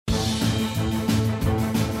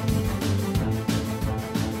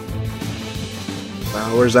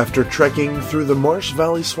Hours after trekking through the Marsh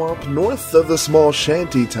Valley swamp north of the small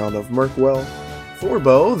shanty town of Mirkwell,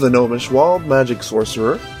 Thorbo, the gnomish wild magic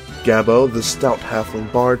sorcerer, Gabbo, the stout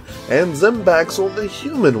halfling bard, and Zembaxel, the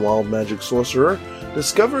human wild magic sorcerer,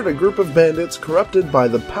 discovered a group of bandits corrupted by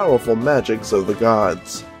the powerful magics of the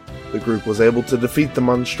gods. The group was able to defeat the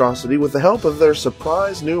monstrosity with the help of their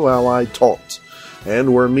surprise new ally, Talt,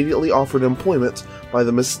 and were immediately offered employment by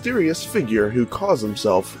the mysterious figure who calls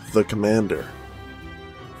himself the Commander.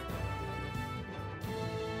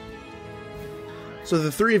 So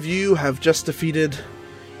the three of you have just defeated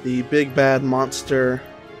the big bad monster,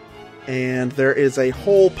 and there is a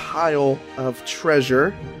whole pile of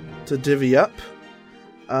treasure to divvy up.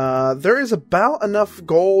 There is about enough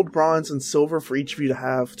gold, bronze, and silver for each of you to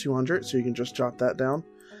have 200, so you can just jot that down.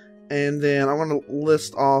 And then I want to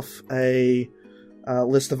list off a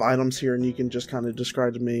list of items here, and you can just kind of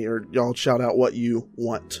describe to me, or y'all shout out what you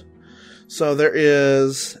want. So there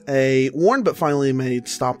is a worn but finally made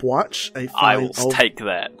stopwatch. I will take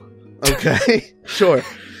that. Okay, sure.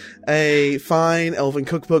 A fine elven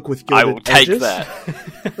cookbook with gilded I will take edges. that.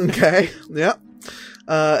 Okay, yep.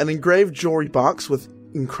 An engraved jewelry box with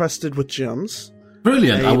encrusted with gems.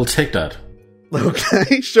 Brilliant, I will take that.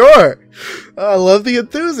 Okay, sure. I love the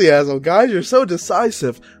enthusiasm, guys. You're so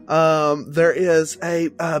decisive. There is a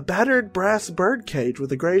battered brass bird cage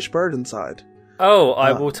with a grayish bird inside. Oh,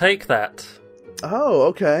 I will take that. Oh,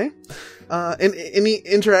 okay. And any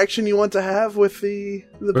interaction you want to have with the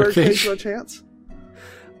bird cage by chance?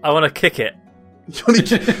 I want to kick it. You want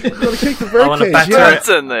to kick the bird cage? Batter Yeah. It's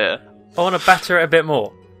in there. I want to batter it a bit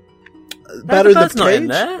more. Batter the bird's the not cage? in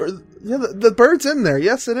there. Yeah, the bird's in there.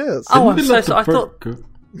 Yes, it is. Oh, I'm Didn't we so let the sorry. bird go?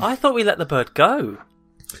 I thought we let the bird go.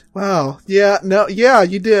 Wow. Yeah, no, yeah,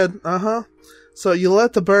 you did. Uh-huh. So you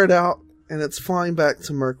let the bird out, and it's flying back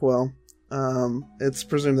to Mirkwell. It's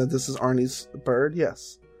presumed that this is Arnie's bird,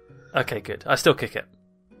 yes. Okay, good. I still kick it.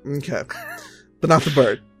 Okay. But not the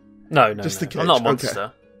bird. No, Just the cage. I'm not a Okay.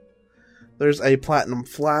 monster. There's a platinum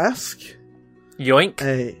flask. Yoink.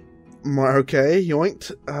 Okay,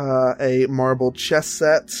 yoinked. A marble chess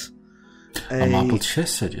set. A marble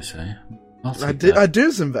chess set, you say? I'll take that. I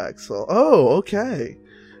do some Vaxel. Oh, okay.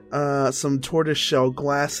 Some tortoiseshell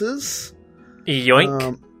glasses.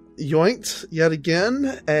 Yoink. Yoinked yet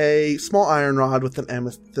again. A small iron rod with an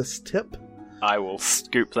amethyst tip. I will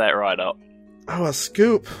scoop that right up. Oh, a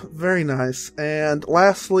scoop. Very nice. And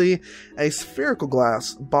lastly, a spherical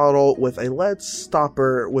glass bottle with a lead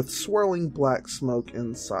stopper with swirling black smoke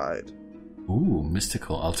inside. Ooh,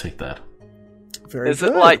 mystical. I'll take that. Very Is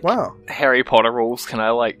good. it like Wow. Harry Potter rules? Can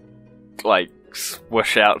I like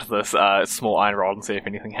swish out this small iron rod and see if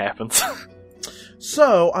anything happens?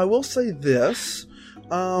 So, I will say this.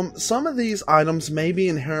 Some of these items may be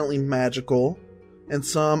inherently magical, and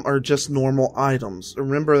some are just normal items.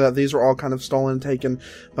 Remember that these were all kind of stolen and taken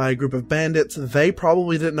by a group of bandits. They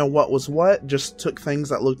probably didn't know what was what, just took things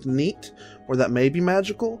that looked neat, or that may be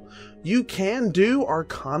magical. You can do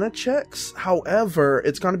Arcana checks, however,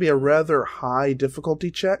 it's going to be a rather high difficulty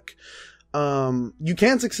check. You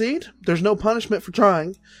can succeed. There's no punishment for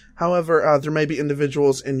trying. However, there may be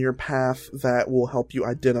individuals in your path that will help you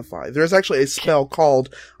identify. There's actually a spell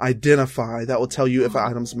called Identify that will tell you if an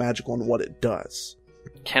item's magical and what it does.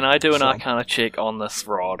 Can I do an Arcana check on this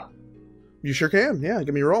rod? You sure can. Yeah,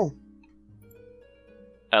 give me a roll.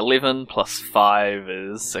 11 plus 5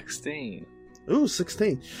 is 16. Ooh,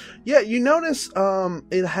 16. Yeah, you notice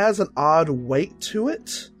it has an odd weight to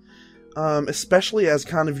it, especially as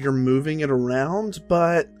kind of you're moving it around,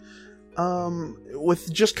 but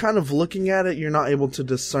with just kind of looking at it, you're not able to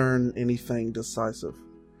discern anything decisive.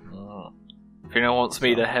 If anyone wants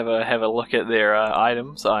me to have a look at their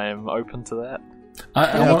items, I am open to that.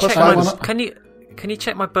 Can you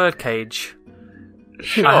check my bird cage?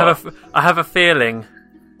 Sure. I have a feeling.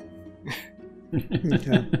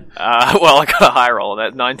 Okay. Well, I got a high roll on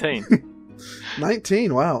that, 19.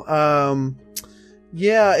 19, wow.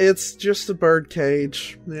 Yeah, it's just a bird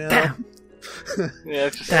cage. Yeah. Damn. Yeah,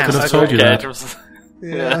 it's just Damn, Could have told you that.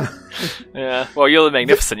 Yeah. Yeah. Well, you're the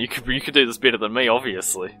Magnificent. You could do this better than me,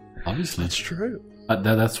 obviously. Obviously. That's true.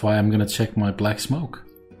 That's why I'm going to check my black smoke.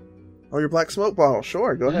 Oh, your black smoke bottle.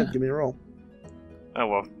 Sure, go ahead, give me a roll. Oh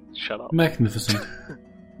well, shut up. Magnificent.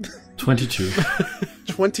 22.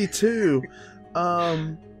 22.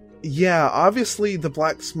 Yeah, obviously the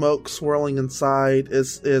black smoke swirling inside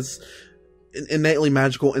is innately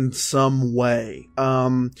magical in some way.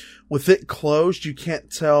 With it closed, you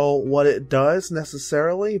can't tell what it does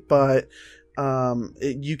necessarily, but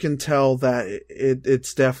you can tell that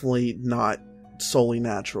it's definitely not solely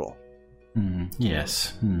natural.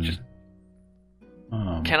 Yes.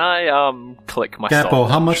 Can I click my Gabbo,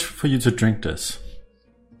 stopwatch? how much for you to drink this?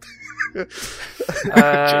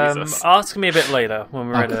 Jesus. Ask me a bit later when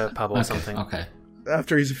we're at a pub or something. Okay.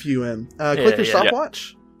 After he's a few in. Click your yeah.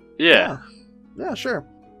 stopwatch? Yeah. Yeah, sure.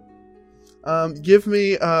 Give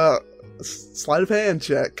me a sleight of hand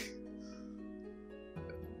check.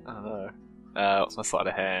 I don't know. What's my sleight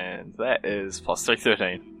of hand? That is plus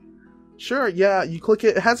 313. Sure, yeah, you click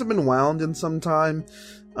it. It hasn't been wound in some time.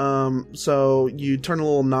 So you turn a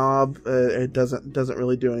little knob. It doesn't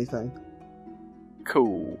really do anything.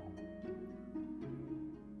 Cool.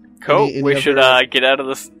 Cool. Any we other- should get out of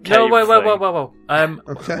this cave. No, wait. thing.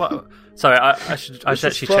 Okay. Sorry, I should This is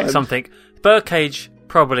actually check fun. something. Birdcage,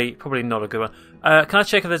 probably not a good one. Can I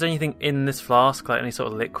check if there's anything in this flask, like any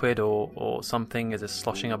sort of liquid or something? Is it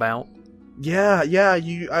sloshing about? Yeah.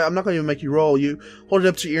 I'm not going to even make you roll. You hold it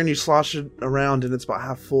up to your ear and you slosh it around, and it's about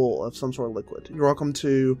half full of some sort of liquid. You're welcome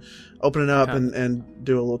to open it up Okay. and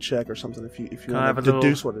do a little check or something if you Can I have want a to little-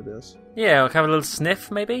 deduce what it is. Yeah, I'll have a little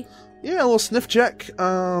sniff, maybe. Yeah, a little sniff check.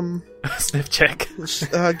 Sniff check.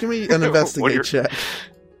 Give me an What investigate you're- check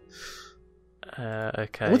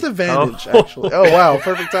Okay. with advantage. Oh. Actually, oh wow,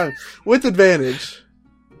 perfect time with advantage,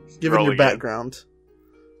 given Roll your again. background.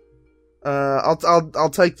 I'll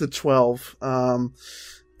take the 12.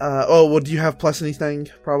 Well, do you have plus anything?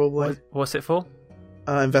 Probably. What's it for?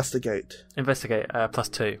 Investigate. Investigate. +2.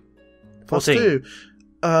 14. Plus 2.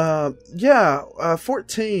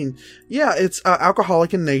 14. Yeah, it's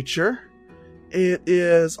alcoholic in nature. It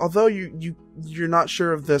is, although you're not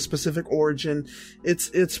sure of the specific origin,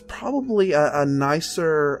 it's probably a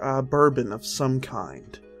nicer bourbon of some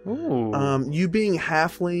kind. Ooh. You being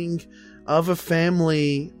halfling of a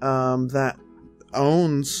family that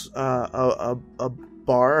owns a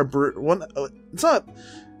bar, a brew. One, it's not.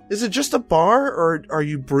 Is it just a bar, or are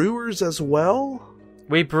you brewers as well?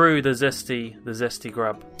 We brew the zesty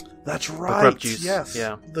grub. That's right. grub juice, Yes.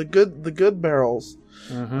 yeah. The good barrels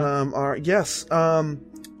are yes.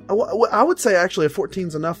 I would say actually a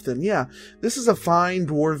 14's enough. Then yeah, this is a fine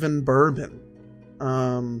dwarven bourbon.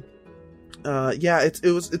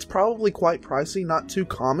 It's probably quite pricey, not too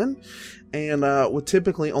common, and would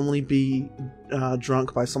typically only be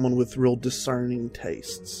drunk by someone with real discerning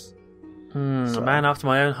tastes. A man after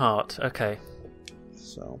my own heart. Okay.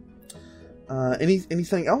 So,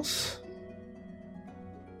 anything else?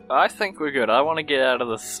 I think we're good. I want to get out of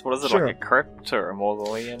this. What is it, Sure. like a crypt or a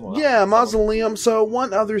mausoleum? Or Yeah, mausoleum. So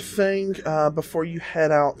one other thing before you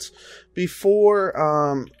head out,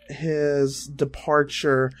 before his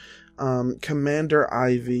departure, Commander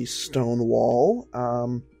Ivy Stonewall,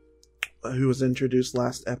 who was introduced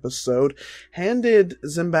last episode, handed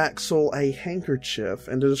Zimbaxel a handkerchief,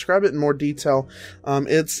 and to describe it in more detail,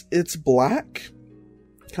 it's black,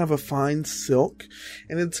 kind of a fine silk,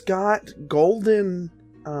 and it's got golden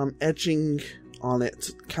etching on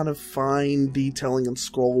it, kind of fine detailing and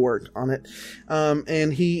scroll work on it,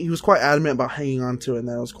 and he was quite adamant about hanging on to it, and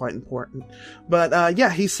that was quite important. But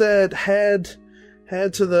he said head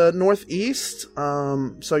to the northeast,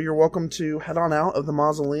 so you're welcome to head on out of the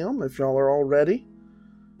mausoleum if y'all are all ready.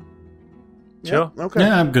 Sure. Yep, okay.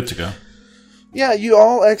 Yeah, I'm good to go. Yeah, you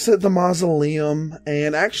all exit the mausoleum,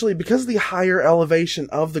 and actually, because of the higher elevation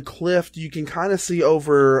of the cliff, you can kind of see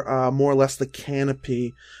over more or less the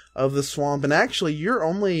canopy of the swamp. And actually, you're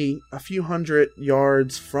only a few hundred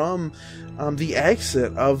yards from the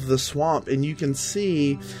exit of the swamp, and you can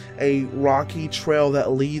see a rocky trail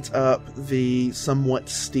that leads up the somewhat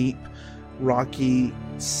steep, rocky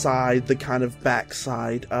side, the kind of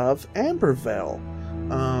backside of Ambervale.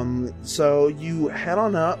 So you head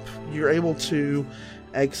on up, you're able to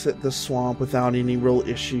exit the swamp without any real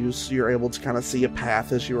issues. You're able to kind of see a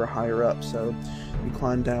path as you were higher up, so you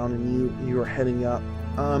climb down and you are heading up.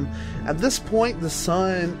 At this point, the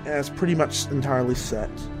sun has pretty much entirely set,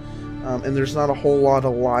 and there's not a whole lot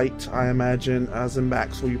of light. I imagine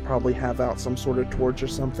Zimbaxel, you probably have out some sort of torch or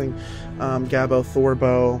something. Gabbo,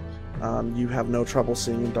 Thorbo, you have no trouble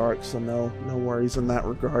seeing in dark, so no worries in that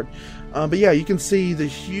regard. But yeah, you can see the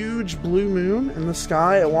huge blue moon in the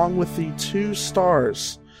sky, along with the 2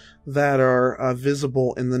 stars that are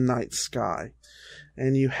visible in the night sky.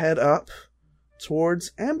 And you head up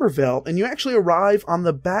towards Ambervale, and you actually arrive on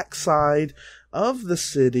the backside of the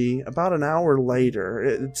city about an hour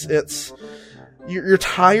later. You're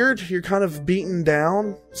tired, you're kind of beaten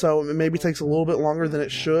down, so it maybe takes a little bit longer than it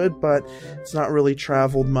should, but it's not really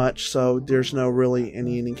traveled much, so there's no really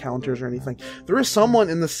any encounters or anything. There is someone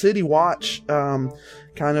in the city watch, kind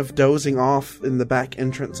of dozing off in the back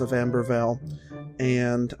entrance of Ambervale,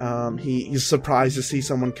 and he's surprised to see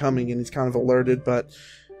someone coming, and he's kind of alerted, but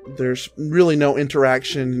There's really no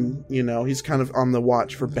interaction, he's kind of on the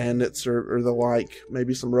watch for bandits or the like,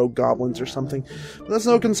 maybe some rogue goblins or something. But that's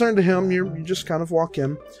no concern to him, you just kind of walk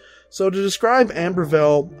in. So to describe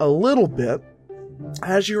Ambervale a little bit,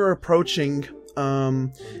 as you're approaching,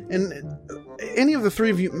 and any of the three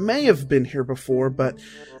of you may have been here before, but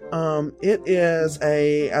it is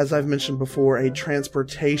as I've mentioned before, a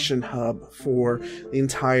transportation hub for the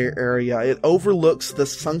entire area. It overlooks the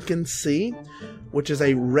Sunken Sea, which is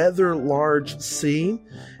a rather large sea,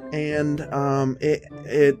 and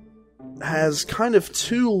it has kind of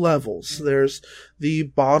two levels. There's the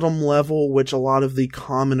bottom level, which a lot of the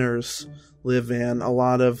commoners live in. A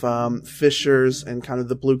lot of fishers and kind of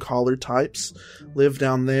the blue-collar types live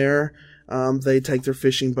down there. They take their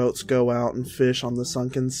fishing boats, go out and fish on the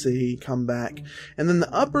Sunken Sea, come back. And then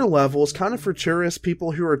the upper level is kind of for tourists,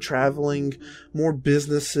 people who are traveling, more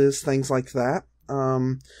businesses, things like that.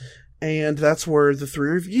 And that's where the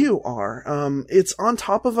three of you are. It's on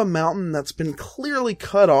top of a mountain that's been clearly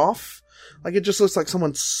cut off. Like, it just looks like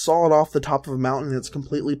someone sawed off the top of a mountain and it's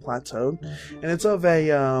completely plateaued. And it's of a,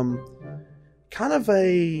 kind of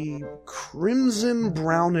a crimson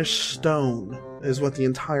brownish stone is what the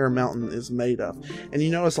entire mountain is made of. And you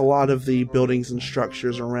notice a lot of the buildings and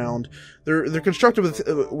structures around, they're constructed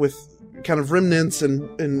with kind of remnants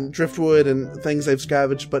and driftwood and things they've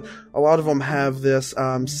scavenged, but a lot of them have this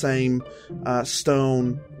same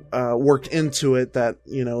stone worked into it that,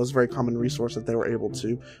 is a very common resource that they were able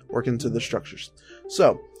to work into the structures.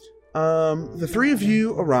 So, the three of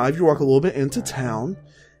you arrive, you walk a little bit into town,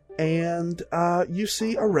 and you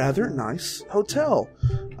see a rather nice hotel.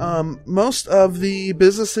 Most of the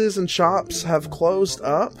businesses and shops have closed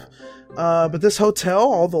up, but this hotel,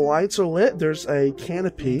 all the lights are lit. There's a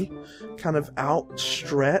canopy kind of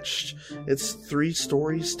outstretched. It's 3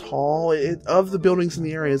 stories tall. Of the buildings in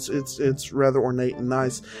the area, it's rather ornate and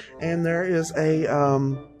nice. And there is a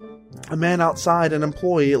man outside, an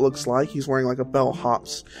employee, it looks like. He's wearing like a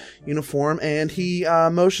bellhop's uniform, and he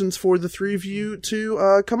motions for the three of you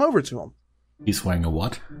to come over to him. He's wearing a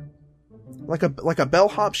what? Like a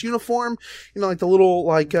bellhop's uniform, like the little,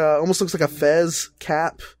 almost looks like a fez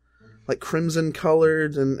cap, like crimson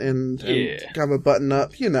colored and kind of a button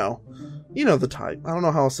up, you know the type. I don't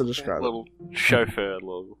know how else to describe little chauffeur,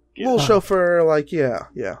 little chauffeur, yeah.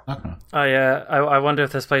 Okay. Oh yeah, I wonder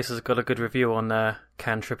if this place has got a good review on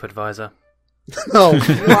Can TripAdvisor. Oh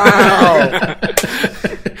wow!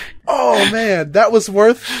 Oh man, that was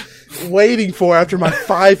worth waiting for after my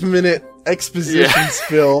 5-minute exposition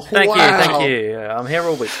spill. Thank you. I'm here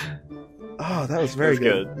all week. Oh, that was very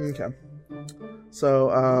good. Okay.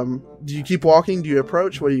 So, do you keep walking? Do you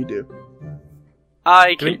approach? What do you do?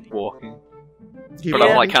 I keep walking. But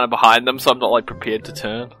I'm kind of behind them, so I'm not prepared to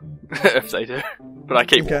turn if they do. But I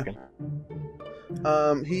keep walking.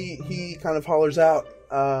 He kind of hollers out,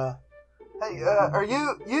 "Hey, are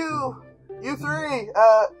you three?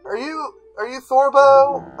 Are you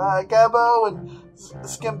Thorbo, Gabbo, and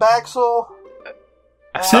Skimbaxel?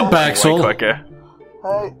 Skimbaxel. Quicker.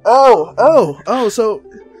 Hey, oh, so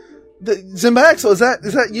Zimbaxel, is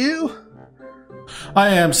that you? I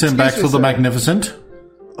am Simbaxel the Magnificent.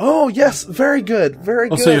 Oh, yes, very good, very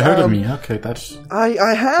good. So you heard of me? Okay, that's...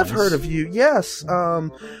 I have heard of you, yes. A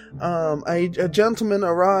gentleman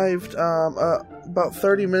arrived about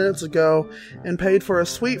 30 minutes ago and paid for a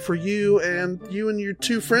suite for you and your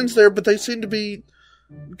 2 friends there, but they seem to be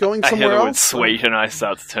going somewhere else. I hear the word suite and I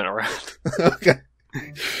start to turn around. Okay.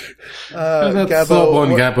 That's Thorbo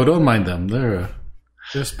and Gabbo, don't mind them. They're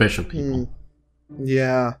special people.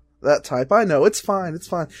 Yeah. That type. I know. It's fine.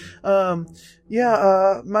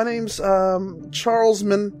 My name's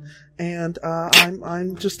Charlesman, and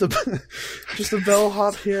I'm just a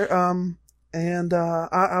bellhop here. And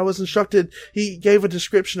I was instructed. He gave a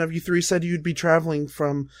description of you three. Said you'd be traveling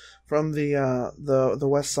from the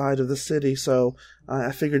west side of the city. So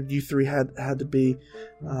I figured you three had to be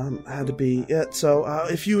it. So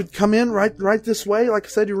if you would come in right this way, like I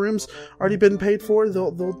said, your room's already been paid for.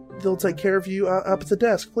 They'll take care of you up at the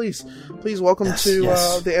desk. Please welcome to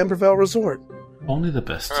the Ambervale Resort. Only the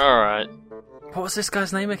best. All right. What was this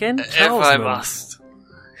guy's name again? If I must.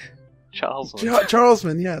 Charlesman.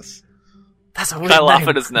 Charlesman, yes. That's a weird I laugh name.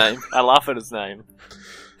 at his name.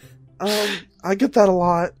 I get that a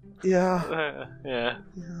lot. Yeah. Yeah.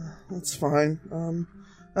 That's fine. Do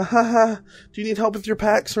you need help with your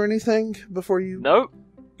packs or anything before you Nope.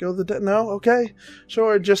 go to the No? Okay.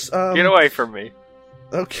 Sure, just Get away from me.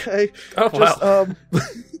 Okay. Oh, just, wow.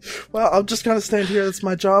 Well, I'll just kind of stand here. That's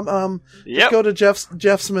my job. Yep. Go to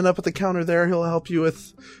Jeffsman up at the counter there. He'll help you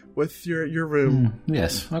with your room.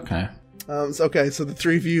 Yes, okay. So the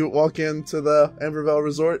three of you walk into the Ambervale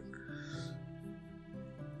Resort.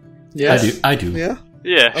 Yes, I do. Yeah.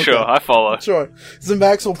 Yeah, Okay. sure, I follow. Sure.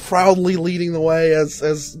 Zimbaxel proudly leading the way as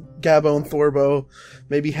Gabbo and Thorbo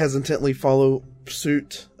maybe hesitantly follow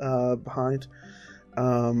suit behind.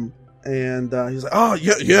 And he's like, "Oh,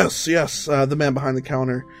 yes." The man behind the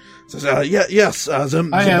counter says, yes. I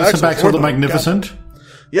am Zimbaxel the Magnificent.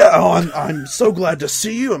 Yeah, I'm so glad to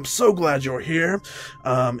see you. I'm so glad you're here.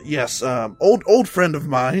 Yes, old friend of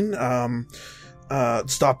mine,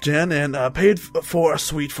 stopped in and paid for a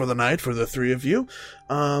suite for the night for the three of you.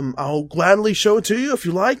 I'll gladly show it to you if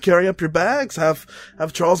you like. Carry up your bags. Have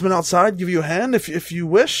Charlesman outside give you a hand if you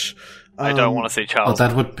wish. I don't want to see Charles.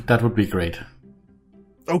 That would be great.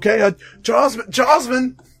 Okay,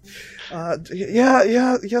 Charlesman.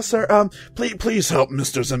 Yes, sir. Please help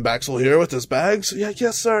Mr. Zimbaxel here with his bags.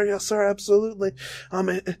 Yes, sir, absolutely.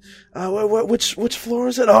 Which floor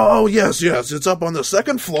is it? Oh, yes, it's up on the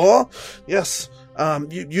second floor. Yes.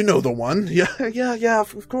 You know the one. Yeah,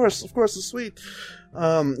 of course, the suite.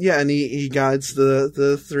 And he guides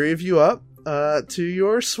the three of you up, to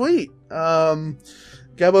your suite.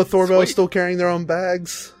 Gabbo, Thorbo still carrying their own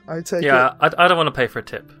bags, I take it. Yeah, I don't want to pay for a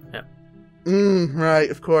tip. Yeah.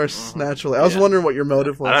 Right, of course, naturally. I was wondering what your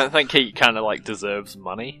motive was. I don't think he kind of deserves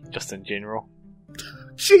money, just in general.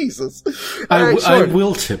 Jesus. I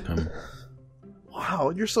will tip him.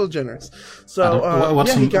 Wow, you're so generous. So,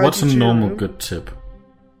 what's a normal good tip?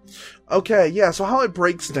 Okay, yeah, so how it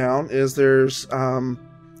breaks down is there's 10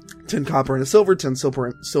 copper and a silver, 10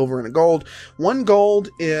 silver and a gold. 1 gold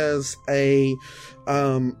is a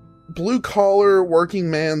blue-collar working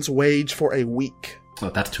man's wage for a week. Oh,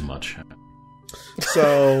 that's too much.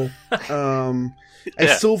 So, a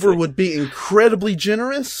silver would be incredibly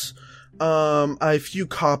generous. A few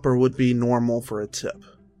copper would be normal for a tip.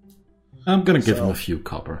 I'm gonna give him a few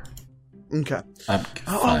copper. Okay.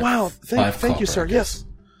 Wow! Thank you, sir. Yes,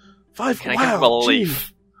 5. Can I give him a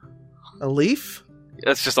leaf? A leaf?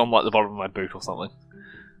 It's just on the bottom of my boot or something.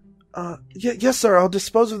 Yes, sir. I'll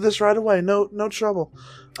dispose of this right away. No trouble.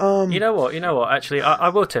 You know what? Actually, I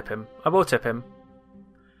will tip him.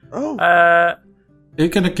 Oh. You're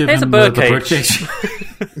gonna give here's him a bird the bird cage.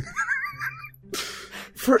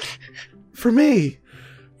 For me.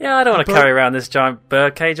 Yeah, I don't want to carry around this giant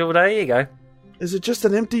bird cage all day. Here you go. Is it just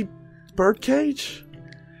an empty bird cage?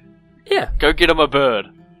 Yeah. Go get him a bird.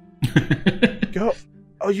 Go.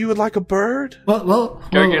 Oh, you would like a bird? Go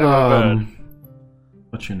get him a bird.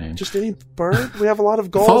 What's your name? Just any bird? We have a lot of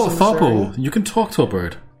goals in this area. You can talk to a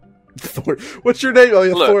bird. What's your name? Oh,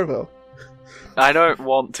 yeah, Look. Thorbo. I don't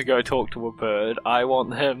want to go talk to a bird. I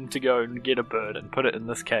want him to go and get a bird and put it in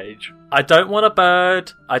this cage. I don't want a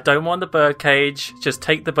bird. I don't want the bird cage. Just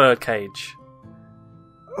take the bird cage.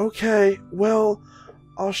 Okay, well,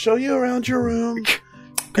 I'll show you around your room,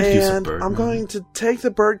 and I'm going to take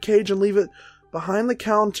the bird cage and leave it behind the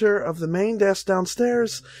counter of the main desk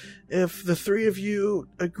downstairs if the three of you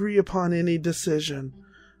agree upon any decision.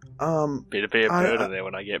 Better be a bird in there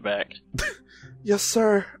when I get back. Yes,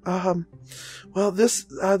 sir. Well, this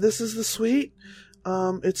is the suite.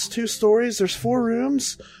 It's 2 stories. There's 4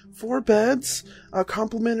 rooms, 4 beds, a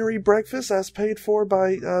complimentary breakfast as paid for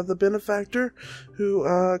by the benefactor who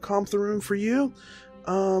comped the room for you.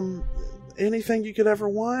 Anything you could ever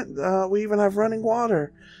want. We even have running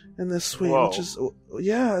water in this suite, which is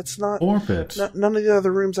it's not 4 beds. None of the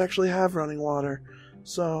other rooms actually have running water,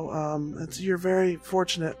 so you're very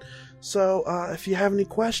fortunate. So if you have any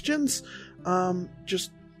questions,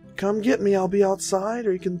 just come get me. I'll be outside,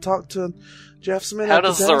 or you can talk to Jeff Smith. How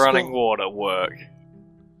does the running water work?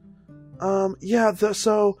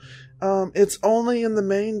 It's only in the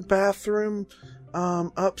main bathroom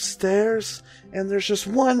upstairs, and there's just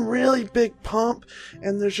one really big pump,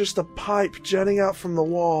 and there's just a pipe jutting out from the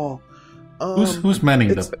wall. Who's manning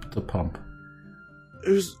the pump?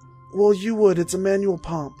 You would. It's a manual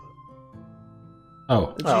pump.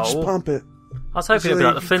 Oh. You just pump it. I was hoping it'd be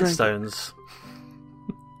like the Flintstones.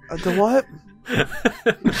 The what?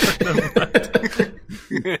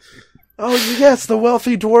 Oh yes, the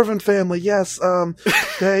wealthy dwarven family. Yes,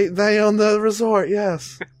 they own the resort.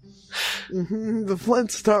 Yes, the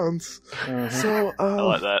Flintstones. Mm-hmm. So I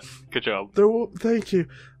like that. Good job. Thank you.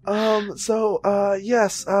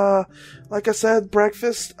 Yes. Like I said,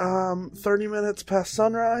 breakfast. 30 minutes past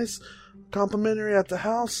sunrise. Complimentary at the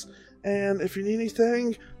house. And if you need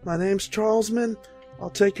anything, my name's Charlesman. I'll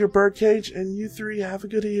take your birdcage, and you 3 have a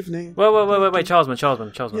good evening. Wait, Charlesman.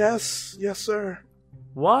 Yes, sir.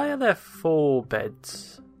 Why are there 4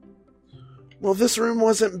 beds? Well, this room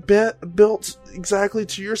wasn't built exactly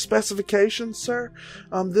to your specifications, sir.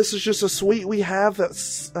 This is just a suite we have that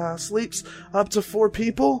sleeps up to 4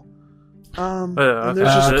 people. And there's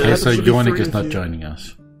just okay, so happens to be Yorick 3 is of not you. joining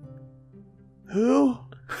us. Who?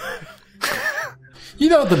 You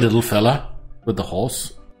know the little fella with the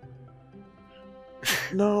horse?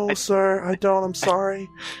 No, sir, I don't. I'm sorry.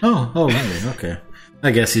 Oh, really? Okay.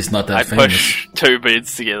 I guess he's not that I famous. push 2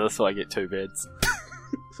 beds together so I get 2 beds.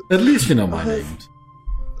 At least you know my name.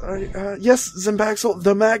 Yes, Zimbaxel,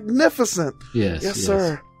 the Magnificent. Yes,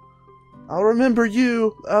 sir. I'll remember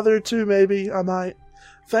you. Other 2, maybe I might.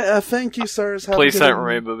 Thank you, sirs. Have a Please good don't evening.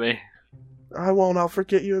 remember me. I won't. I'll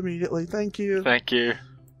forget you immediately. Thank you. Thank you.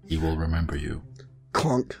 He will remember you.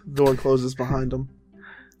 Clunk. Door closes behind him.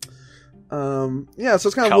 Yeah, so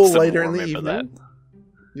it's kind of a Kelston little later will in the remember evening.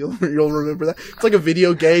 You'll remember that. It's like a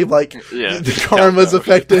video game. Like Yeah, the karma's Kelston.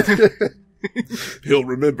 affected. He'll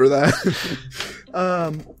remember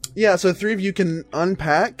that. Yeah, so 3 of you can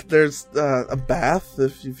unpack. There's a bath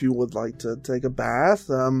if you would like to take a bath.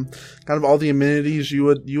 Kind of all the amenities you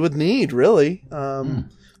would need, really.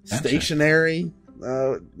 Stationery.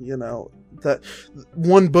 That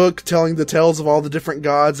one book telling the tales of all the different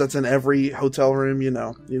gods that's in every hotel room. You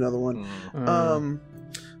know the one.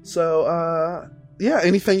 Yeah.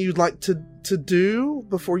 Anything you'd like to do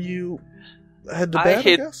before you head to bed? I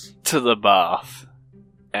head guess? to the bath,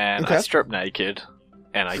 and Okay. I strip naked,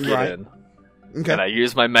 and I get Right. in, Okay. and I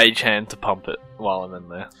use my mage hand to pump it while I'm in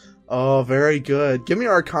there. Oh, very good. Give me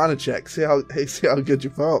an Arcana check. See how good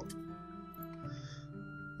you felt.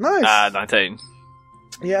 Nice. 19.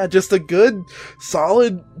 Yeah, just a good,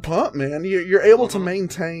 solid pump, man. You're able to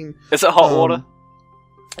maintain. Is it hot water?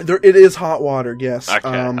 It is hot water. Yes. Okay,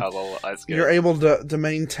 that's good. You're able to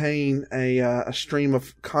maintain a stream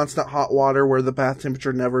of constant hot water where the bath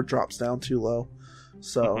temperature never drops down too low.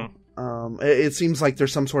 So it seems like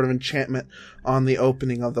there's some sort of enchantment on the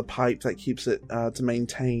opening of the pipe that keeps it to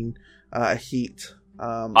maintain heat.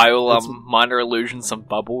 I will minor illusion some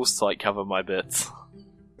bubbles to cover my bits.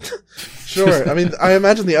 Sure. I mean, I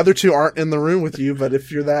imagine the other 2 aren't in the room with you, but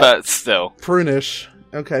if you're that But still, prunish,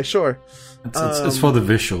 okay, sure. It's for the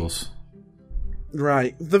visuals.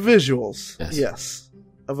 Right, the visuals. Yes. Yes.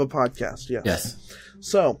 Of a podcast. Yes. Yes.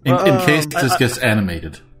 So, In case this gets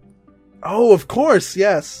animated. oh, of course,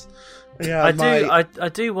 yes. Yeah, I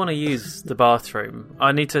do want to use the bathroom.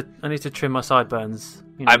 I need to trim my sideburns.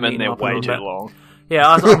 I'm in neaten there up a way little too bit. long. Yeah,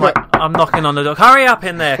 I'm knocking on the door. Hurry up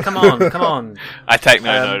in there! Come on! I take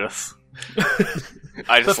no notice. I just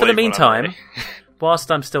But for the leave when I'm meantime, ready. whilst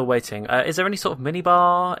I'm still waiting, is there any sort of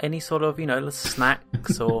minibar, any sort of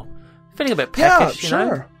snacks, or feeling a bit peckish? yeah, You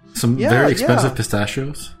know? sure. Some Yeah, very expensive yeah.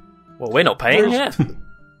 pistachios. Well, we're not paying yet.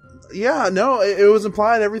 Yeah, no, it was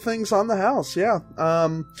implied everything's on the house. Yeah.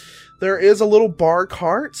 There is a little bar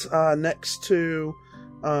cart next to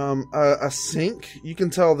a sink. You can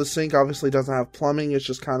tell the sink obviously doesn't have plumbing. It's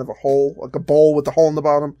just kind of a hole, like a bowl with a hole in the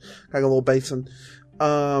bottom, like a little basin.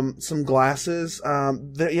 Some glasses.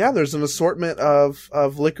 There's an assortment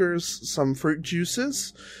of liquors, some fruit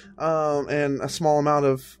juices, and a small amount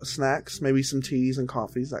of snacks, maybe some teas and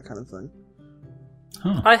coffees, that kind of thing.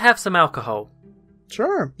 Huh. I have some alcohol.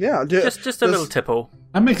 Sure, yeah. Just a little tipple.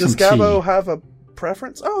 I make Does some Gabo tea. have a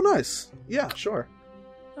preference? Oh, nice. Yeah, sure.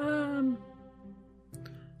 Do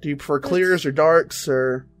you prefer clears or darks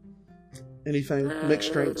or anything?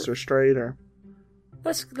 Mixed drinks or straight or?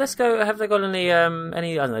 Let's go. Have they got any I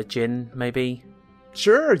don't know, gin maybe?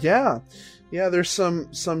 Sure, yeah. Yeah, there's some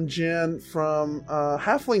gin from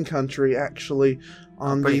Halfling country, actually,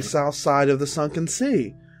 on the brilliant. south side of the Sunken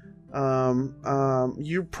Sea.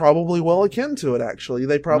 You're probably well akin to it, actually.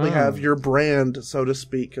 They probably have your brand, so to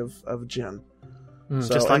speak, of gin.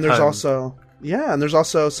 Just like and there's home. there's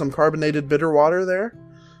also some carbonated bitter water there.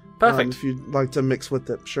 Perfect. If you'd like to mix with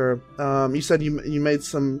it, sure. You said you made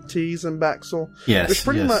some teas in Baxel. Yes. There's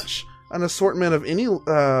pretty yes. much an assortment of any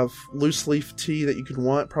loose leaf tea that you could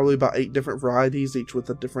want. Probably about 8 different varieties, each with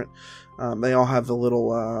a different. They all have the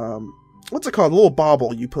little what's it called? The little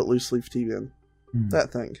bauble you put loose leaf tea in.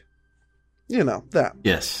 That thing. You know that.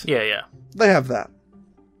 Yes. Yeah. They have that.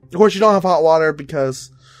 Of course, you don't have hot water because.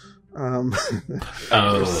 Oh.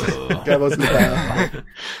 Gabo's in the bath.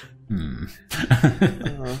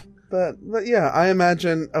 But yeah, I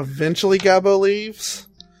imagine eventually Gabo leaves,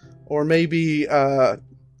 or maybe or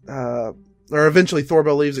eventually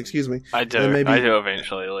Thorbo leaves. Excuse me. I do. And maybe- I do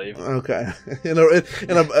eventually leave. Okay, in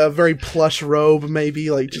a very plush robe, maybe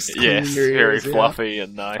like just cleaning Yes, your very ears, yeah. fluffy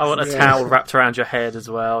and nice. I want a towel wrapped around your head as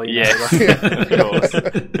well. You know, Yes, like- of course.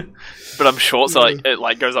 But I'm short, so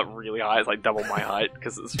it goes up really high. It's like double my height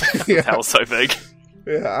because the Yeah. towel's so big.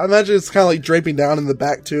 Yeah, I imagine it's kind of like draping down in the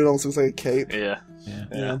back too. It almost looks like a cape. Yeah.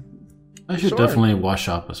 I should definitely wash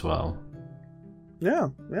up as well. Yeah.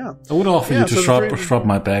 I would offer you to scrub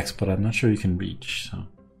my bags, but I'm not sure you can reach. So.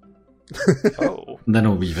 Oh. Then it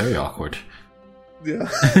would be very awkward. Yeah.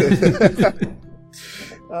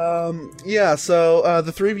 So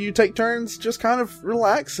the three of you take turns just kind of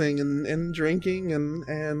relaxing and drinking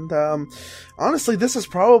and honestly, this is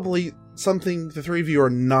probably something the three of you are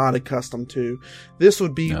not accustomed to. This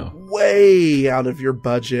would be way out of your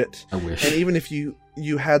budget. I wish. And even if you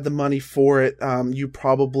had the money for it, you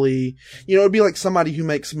probably, it'd be like somebody who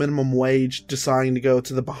makes minimum wage deciding to go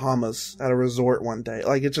to the Bahamas at a resort one day.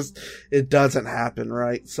 Like it doesn't happen,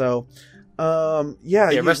 right? So,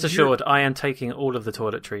 rest assured, I am taking all of the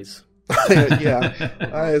toiletries. Yeah,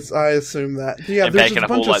 I assume that. Yeah, and baking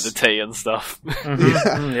up all like the tea and stuff.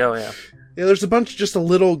 Mm-hmm. Yeah. Yeah, there's a bunch of just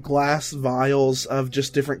little glass vials of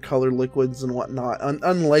just different colored liquids and whatnot,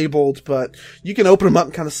 unlabeled, but you can open them up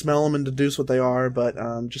and kind of smell them and deduce what they are, but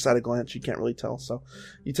just at a glance you can't really tell. So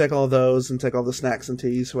you take all of those and take all the snacks and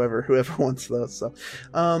teas, whoever wants those. So,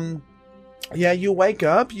 you wake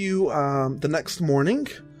up. The next morning,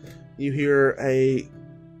 you hear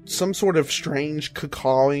some sort of strange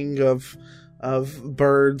cawing of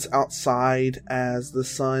birds outside as the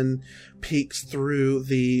sun peeks through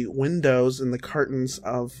the windows and the curtains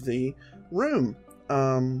of the room.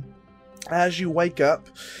 As you wake up,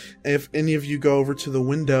 if any of you go over to the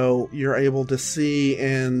window, you're able to see,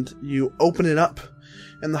 and you open it up,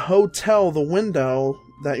 and the window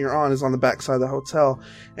that you're on is on the back side of the hotel,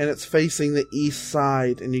 and it's facing the east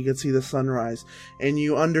side, and you can see the sunrise, and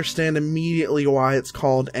you understand immediately why it's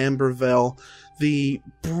called Ambervale. The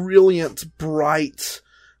brilliant, bright,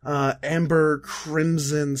 amber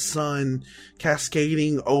crimson sun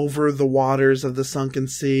cascading over the waters of the sunken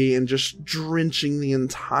sea and just drenching the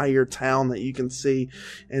entire town that you can see,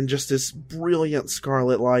 and just this brilliant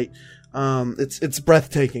scarlet light. It's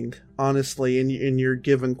breathtaking, honestly, and you're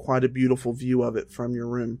given quite a beautiful view of it from your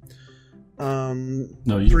room.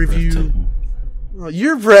 No, you're breathtaking.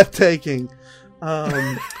 You're breathtaking.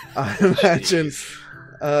 I imagine.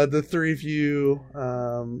 The three of you,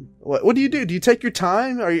 what do you do? Do you take your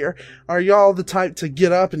time? Are y'all the type to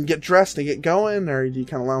get up and get dressed and get going, or do you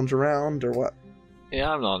kind of lounge around, or what?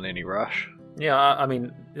 Yeah, I'm not in any rush. Yeah, I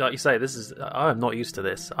mean, like you say, I'm not used to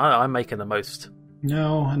this. I'm making the most.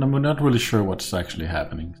 No, and I'm not really sure what's actually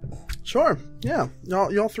happening. Sure, yeah.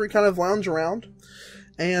 Y'all three kind of lounge around,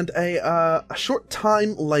 and a short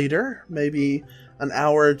time later, maybe an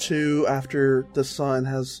hour or two after the sun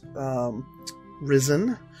has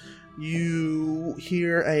risen, you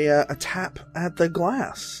hear a tap at the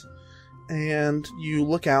glass, and you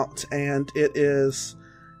look out, and it is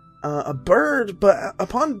a bird, but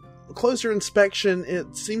upon closer inspection,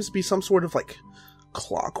 it seems to be some sort of like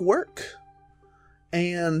clockwork.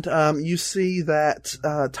 And you see that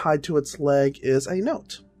tied to its leg is a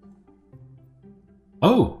note.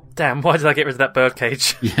 Oh! Damn, why did I get rid of that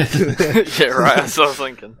birdcage? Yeah, right, that's what I was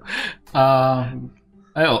thinking. I'll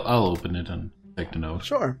open it and take the note.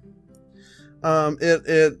 Sure. As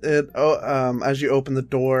you open the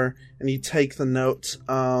door and you take the note,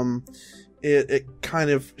 it kind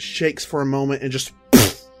of shakes for a moment and just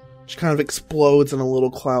kind of explodes in a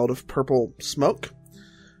little cloud of purple smoke.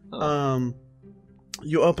 Oh.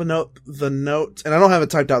 You open up the note, and I don't have it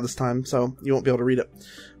typed out this time, so you won't be able to read it.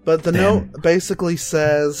 But the note basically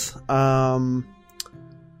says,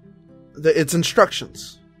 it's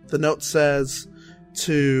instructions. The note says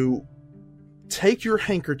to take your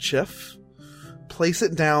handkerchief, place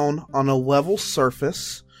it down on a level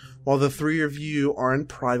surface while the three of you are in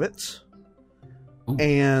private. Ooh.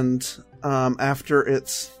 And after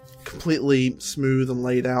it's completely smooth and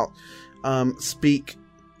laid out, speak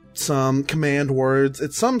some command words.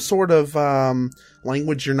 It's some sort of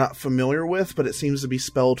language you're not familiar with, but it seems to be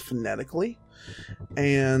spelled phonetically.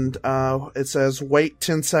 And it says, wait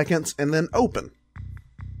 10 seconds and then open.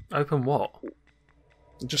 Open what?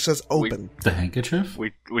 It just says open. The handkerchief?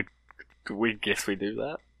 We guess we do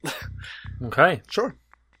that. Okay. Sure.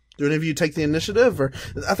 Do any of you take the initiative? Or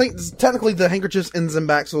I think technically the handkerchief's in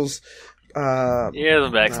Zimbaxel's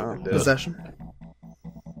possession.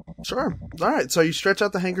 Sure. Alright, so you stretch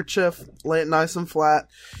out the handkerchief, lay it nice and flat,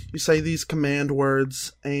 you say these command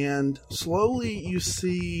words, and slowly you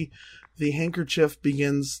see the handkerchief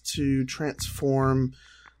begins to transform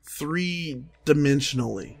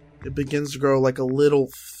 3-dimensionally. It begins to grow like a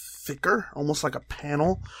little thicker, almost like a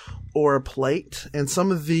panel or a plate, and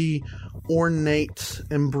some of the ornate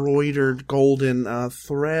embroidered golden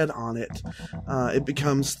thread on it, it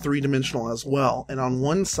becomes 3-dimensional as well. And on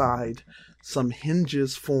one side, some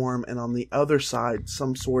hinges form, and on the other side,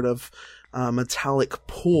 some sort of metallic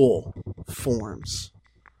pull forms.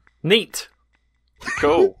 Neat.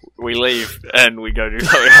 Cool. We leave and we go do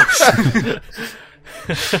something else.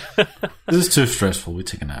 This is too stressful. We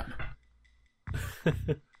take a nap.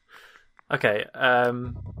 Okay.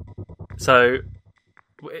 So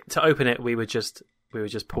to open it, we would just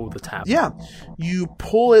pull the tab. Yeah, you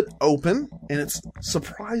pull it open, and it's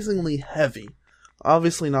surprisingly heavy.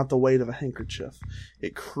 Obviously, not the weight of a handkerchief.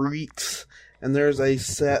 It creaks, and there's a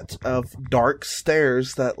set of dark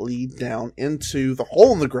stairs that lead down into the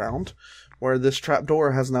hole in the ground where this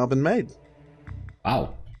trapdoor has now been made.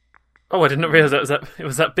 Wow. Oh, I didn't realize it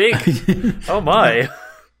was that big. Oh my.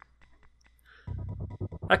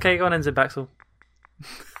 Okay, go on in, Zimbaxel.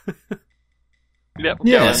 Yep.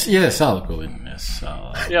 Yes, I'll go in. Yes.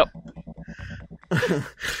 Yep.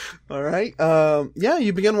 All right. Yeah,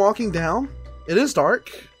 you begin walking down. It is dark.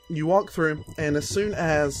 You walk through, and as soon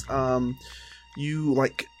as you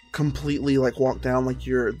completely walk down,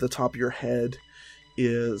 the top of your head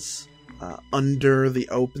is under the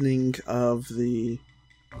opening of the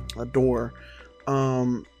door,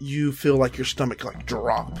 you feel like your stomach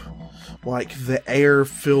drop. The air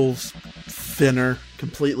feels thinner,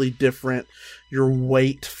 completely different. Your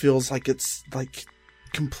weight feels like it's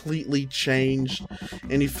completely changed,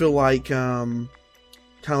 and you feel kind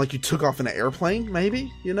of like you took off in an airplane,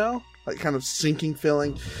 maybe, kind of sinking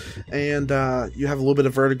feeling, and you have a little bit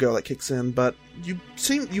of vertigo that kicks in, but you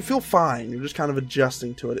feel fine. You're just kind of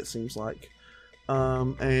adjusting to it, it seems like.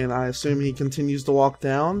 And I assume he continues to walk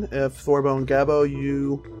down. If Thorbo and Gabo,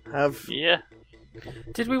 you have... Yeah.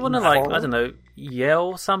 Did we want to, I don't know,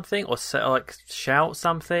 yell something, or shout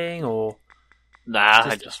something, or... Nah,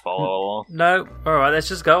 I just follow along. No? Alright, let's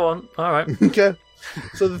just go on. Alright. Okay.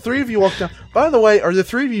 So the three of you walk down. By the way, are the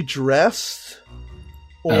three of you dressed?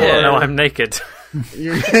 Or... No, I'm naked.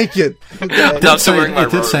 You're naked. Okay. It did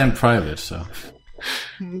say in private, so...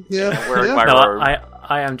 Yeah. Wearing my No, robe.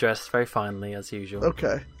 I am dressed very finely, as usual.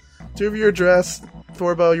 Okay. Two of you are dressed.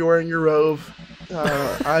 Thorbo, you're wearing your robe.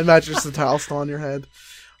 I imagine just a towel still on your head.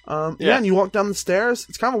 Yeah, and you walk down the stairs.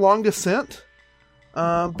 It's kind of a long descent.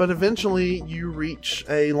 But eventually you reach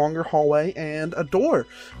a longer hallway and a door.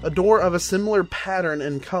 A door of a similar pattern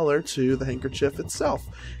and color to the handkerchief itself.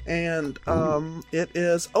 And it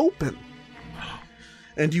is open.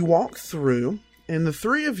 And you walk through, and the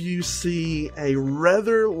three of you see a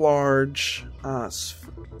rather large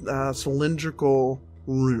cylindrical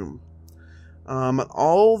room. On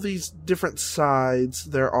all these different sides,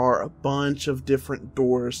 there are a bunch of different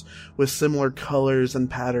doors with similar colors and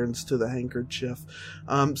patterns to the handkerchief.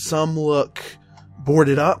 Some look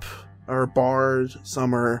boarded up or barred.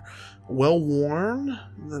 Some are well worn.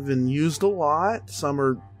 They've been used a lot. Some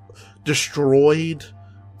are destroyed.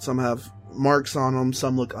 Some have marks on them.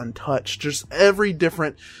 Some look untouched. Just every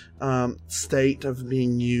different state of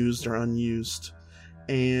being used or unused.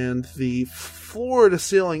 And the floor to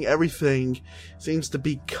ceiling, everything seems to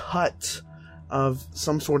be cut of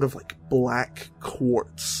some sort of black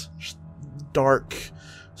quartz, dark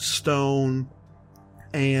stone.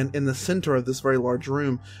 And in the center of this very large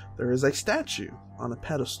room, there is a statue on a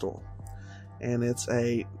pedestal. And it's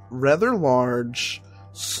a rather large,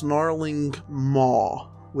 snarling maw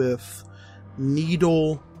with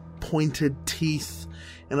needle-pointed teeth,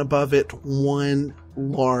 and above it, one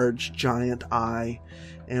large, giant eye.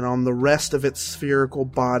 And on the rest of its spherical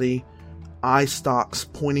body, eye stalks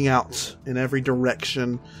pointing out in every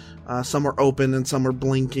direction. Some are open and some are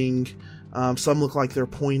blinking. Some look like they're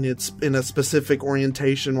pointed in a specific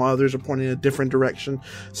orientation, while others are pointing in a different direction.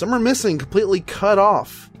 Some are missing, completely cut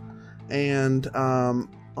off. And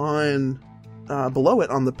on below it,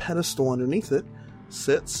 on the pedestal underneath it,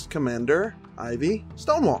 sits Commander Ivy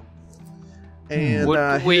Stonewall. And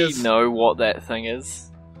would we know what that thing is?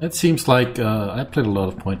 It seems like I played a lot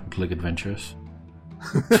of point-and-click adventures.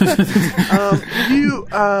 The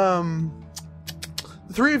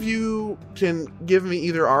three of you can give me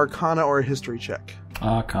either Arcana or a History check.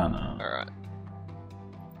 Arcana. Alright.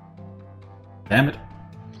 Damn it.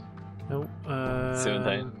 Nope.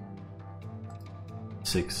 17.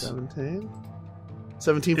 6.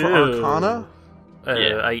 17 for Arcana?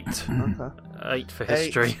 Yeah. 8. Okay. 8 for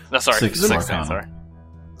history. No, sorry. 6 16, Arcana. sorry.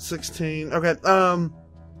 16. Okay.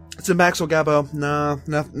 It's a Maxwell Gabo. Nah,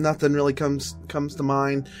 nothing really comes to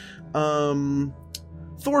mind. Thorbo,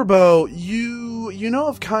 you know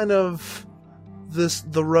of kind of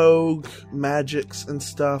the rogue magics and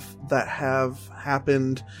stuff that have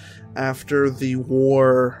happened after the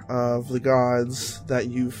War of the Gods that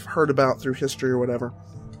you've heard about through history or whatever.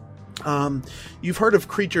 You've heard of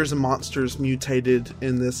creatures and monsters mutated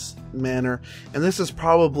in this manner, and this is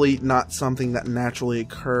probably not something that naturally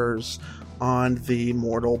occurs on the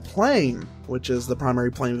mortal plane, which is the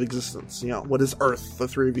primary plane of existence. What is Earth, the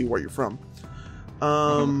three of you, where you're from.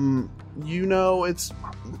 It's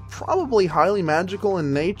probably highly magical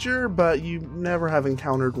in nature, but you never have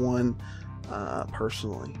encountered one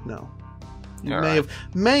personally, no. You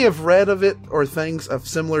may have read of it or things of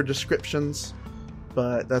similar descriptions,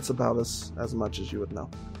 but that's about as much as you would know.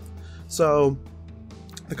 So,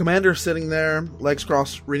 the commander's sitting there, legs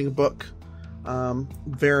crossed, reading a book.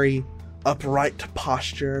 Very upright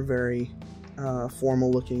posture, very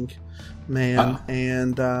formal-looking man.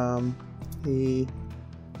 And he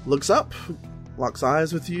looks up, locks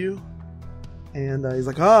eyes with you, and he's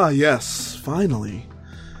like, yes, finally.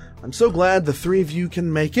 I'm so glad the three of you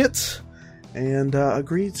can make it, and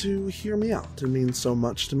agree to hear me out. It means so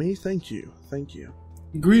much to me. Thank you.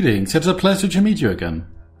 Greetings. It's a pleasure to meet you again.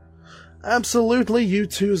 Absolutely, you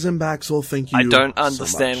too, Zimbaxel. Thank you. I don't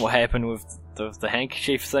understand what happened with the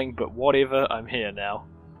handkerchief thing, but whatever, I'm here now.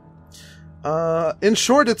 In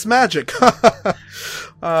short, it's magic.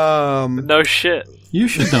 No shit. You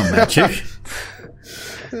should know magic.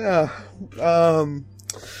 Yeah.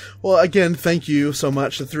 Well, again, thank you so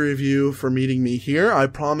much, the three of you, for meeting me here. I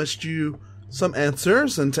promised you some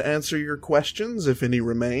answers, and to answer your questions, if any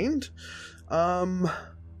remained,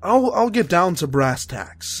 I'll get down to brass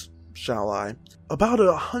tacks, shall I? About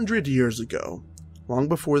 100 years ago, long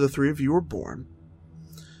before the three of you were born,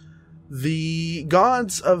 the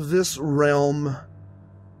gods of this realm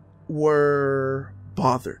were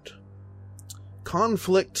bothered.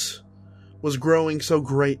 Conflict was growing so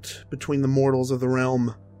great between the mortals of the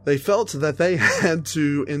realm, they felt that they had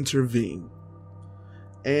to intervene.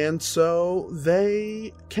 And so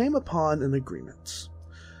they came upon an agreement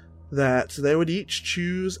that they would each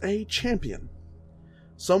choose a champion,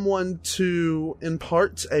 someone to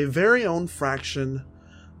impart a very own fraction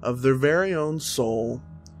of their very own soul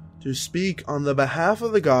to speak on the behalf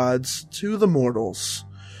of the gods to the mortals,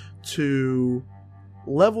 to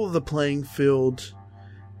level the playing field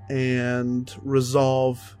and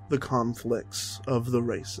resolve the conflicts of the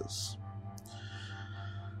races.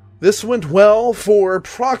 This went well for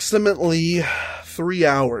approximately 3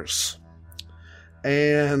 hours,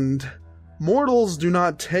 and mortals do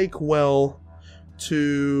not take well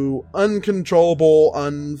to uncontrollable,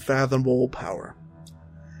 unfathomable power.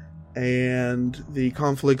 And the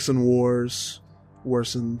conflicts and wars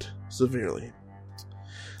worsened severely,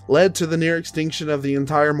 led to the near extinction of the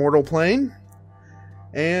entire mortal plane,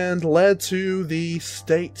 and led to the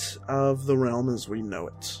state of the realm as we know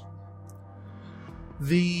it.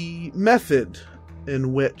 The method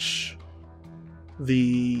in which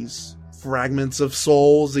these fragments of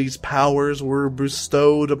souls, these powers, were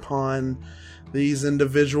bestowed upon these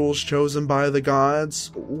individuals chosen by the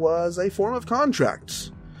gods was a form of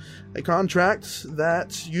contract. A contract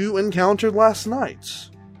that you encountered last night.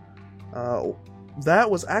 That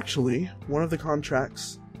was actually one of the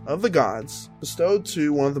contracts of the gods bestowed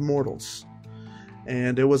to one of the mortals.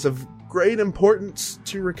 And it was of great importance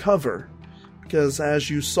to recover, because as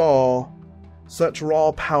you saw, such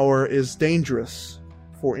raw power is dangerous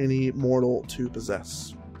for any mortal to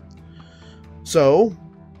possess. So,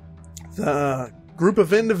 the group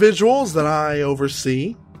of individuals that I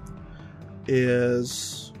oversee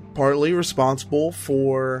is partly responsible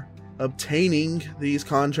for obtaining these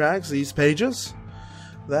contracts, these pages.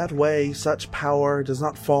 That way, such power does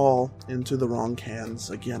not fall into the wrong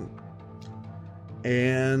hands again.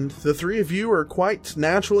 And the three of you are quite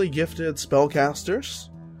naturally gifted spellcasters.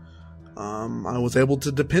 I was able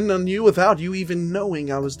to depend on you without you even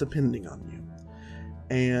knowing I was depending on you.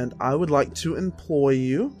 And I would like to employ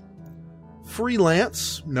you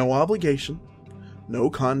freelance, no obligation,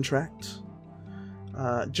 no contract.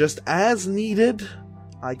 Just as needed,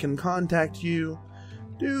 I can contact you,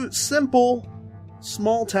 do simple,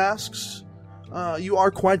 small tasks. You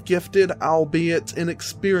are quite gifted, albeit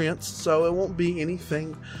inexperienced, so it won't be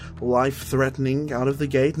anything life-threatening out of the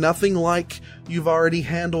gate. Nothing like you've already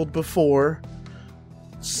handled before.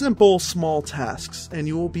 Simple, small tasks, and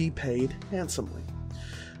you will be paid handsomely.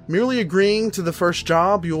 Merely agreeing to the first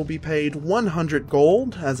job, you will be paid 100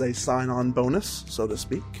 gold as a sign-on bonus, so to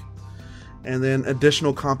speak, and then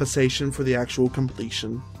additional compensation for the actual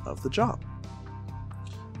completion of the job.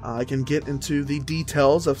 I can get into the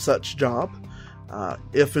details of such job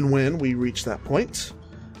if and when we reach that point.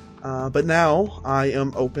 But now I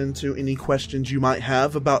am open to any questions you might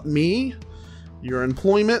have about me, your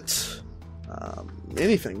employment,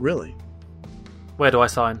 anything really. Where do I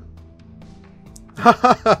sign?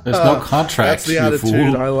 There's no contract. That's the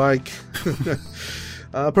attitude I like.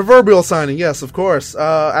 Proverbial signing, yes, of course.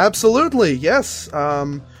 Absolutely, yes.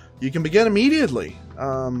 You can begin immediately.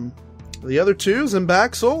 The other two,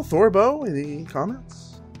 Zimbaxel, Thorbo, any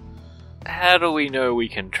comments? How do we know we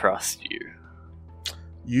can trust you?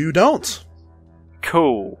 You don't.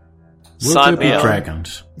 Cool. Will there be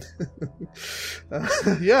dragons?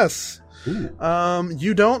 Yes.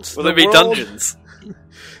 You don't. Will there be dungeons?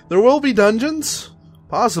 There will be dungeons.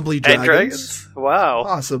 Possibly dragons. And dragons? Wow.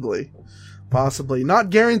 Possibly.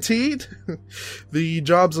 Not guaranteed. The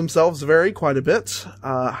jobs themselves vary quite a bit.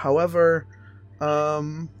 However,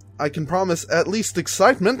 I can promise at least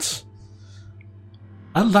excitement.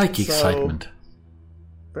 I like excitement.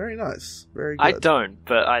 Very nice. Very good. I don't,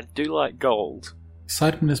 but I do like gold.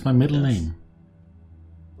 Excitement is my middle name.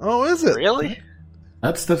 Oh, is it? Really?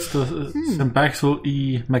 That's the Zimbaxel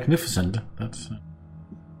E Magnificent. That's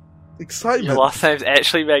excitement. Your last name's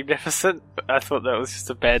actually Magnificent? I thought that was just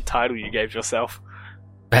a bad title you gave yourself.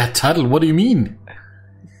 Bad title? What do you mean?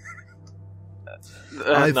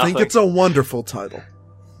 I think it's a wonderful title.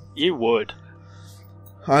 You would.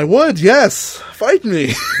 I would, yes. Fight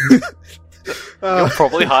me. You're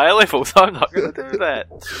probably higher level, so I'm not going to do that.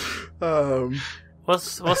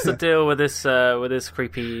 What's the deal with this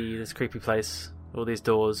creepy place? All these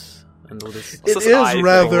doors and all this. It is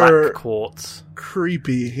rather black quartz.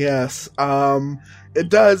 Creepy. Yes. It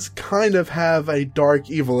does kind of have a dark,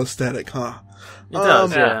 evil aesthetic, huh? It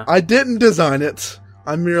does. Yeah. I didn't design it.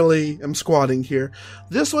 I merely am squatting here.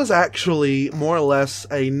 This was actually more or less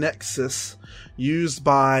a nexus used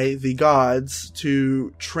by the gods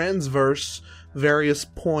to transverse various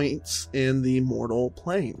points in the mortal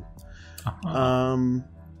plane. Uh-huh.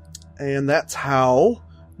 And that's how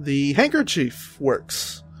the handkerchief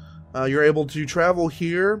works. You're able to travel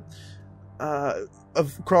here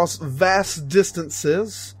across vast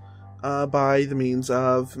distances by the means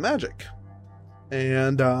of magic.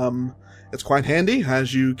 And it's quite handy,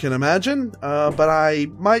 as you can imagine, but I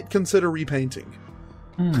might consider repainting.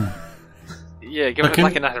 Yeah, give it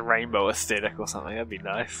like a nice rainbow aesthetic or something. That'd be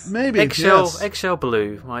nice. Maybe eggshell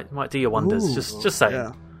blue might do your wonders. Ooh, just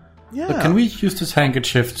saying. Yeah. But can we use this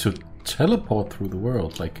handkerchief to teleport through the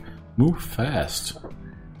world? Like, move fast?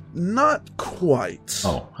 Not quite.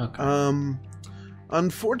 Oh, okay.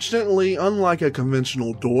 Unfortunately, unlike a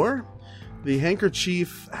conventional door, the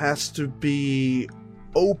handkerchief has to be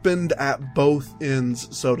opened at both ends,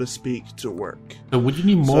 so to speak, to work. So would you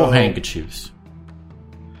need more handkerchiefs?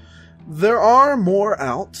 There are more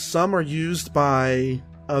out. Some are used by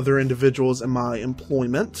other individuals in my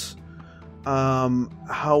employment.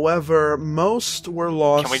 However, most were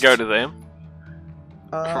lost. Can we go to them?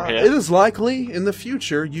 It is likely in the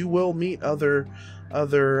future you will meet other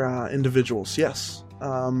individuals. Yes.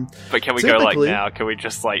 But can we go like now? Can we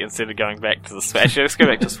just like instead of going back to the space? Let's go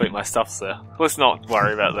back to sweep my stuff, sir. Let's not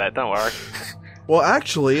worry about that. Don't worry. Well,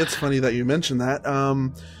 actually, it's funny that you mentioned that.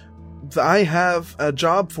 I have a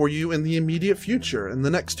job for you in the immediate future. In the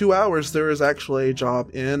next 2 hours, there is actually a job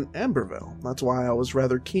in Amberville. That's why I was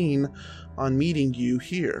rather keen on meeting you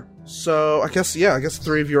here. So I guess the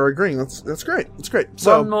three of you are agreeing. That's great. That's great.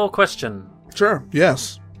 So, one more question. Sure.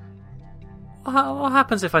 Yes. What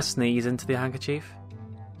happens if I sneeze into the handkerchief?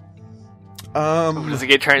 Does it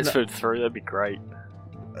get transferred through? That'd be great.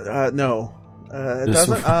 No. It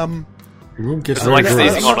doesn't. The room gets like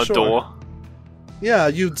sneezing on a door. Yeah,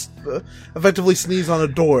 you'd effectively sneeze on a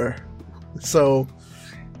door. So,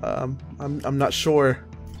 I'm not sure.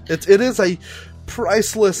 It is a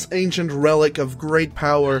priceless ancient relic of great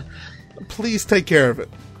power. Please take care of it.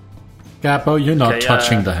 Gabbo, you're not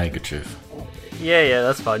touching the handkerchief. Yeah,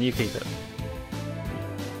 that's fine. You keep it.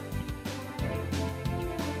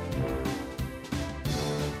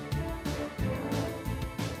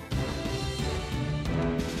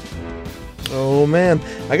 Oh man,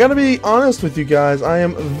 I gotta be honest with you guys, I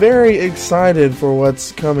am very excited for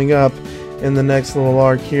what's coming up in the next little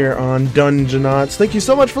arc here on Dungeonauts. Thank you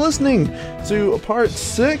so much for listening to part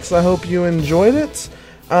 6. I hope you enjoyed it.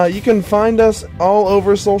 You can find us all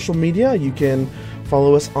over social media. You can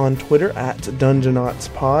follow us on Twitter at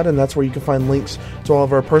Dungeonautspod, and that's where you can find links to all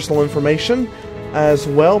of our personal information as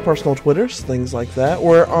well, personal Twitters, things like that.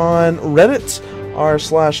 We're on Reddit,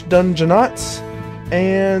 r/Dungeonauts.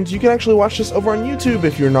 And you can actually watch this over on YouTube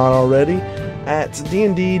if you're not already at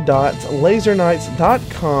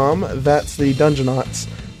dnd.laserknights.com. That's the Dungeonauts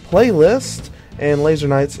playlist. And Laser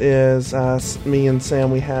Knights is me and Sam.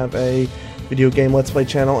 We have a video game Let's Play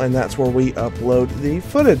channel, and that's where we upload the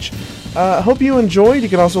footage. Hope you enjoyed. You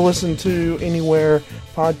can also listen to anywhere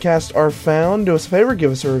podcasts are found. Do us a favor,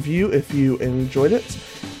 give us a review if you enjoyed it.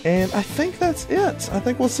 And I think that's it. I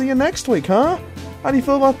think we'll see you next week, huh? How do you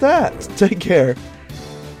feel about that? Take care.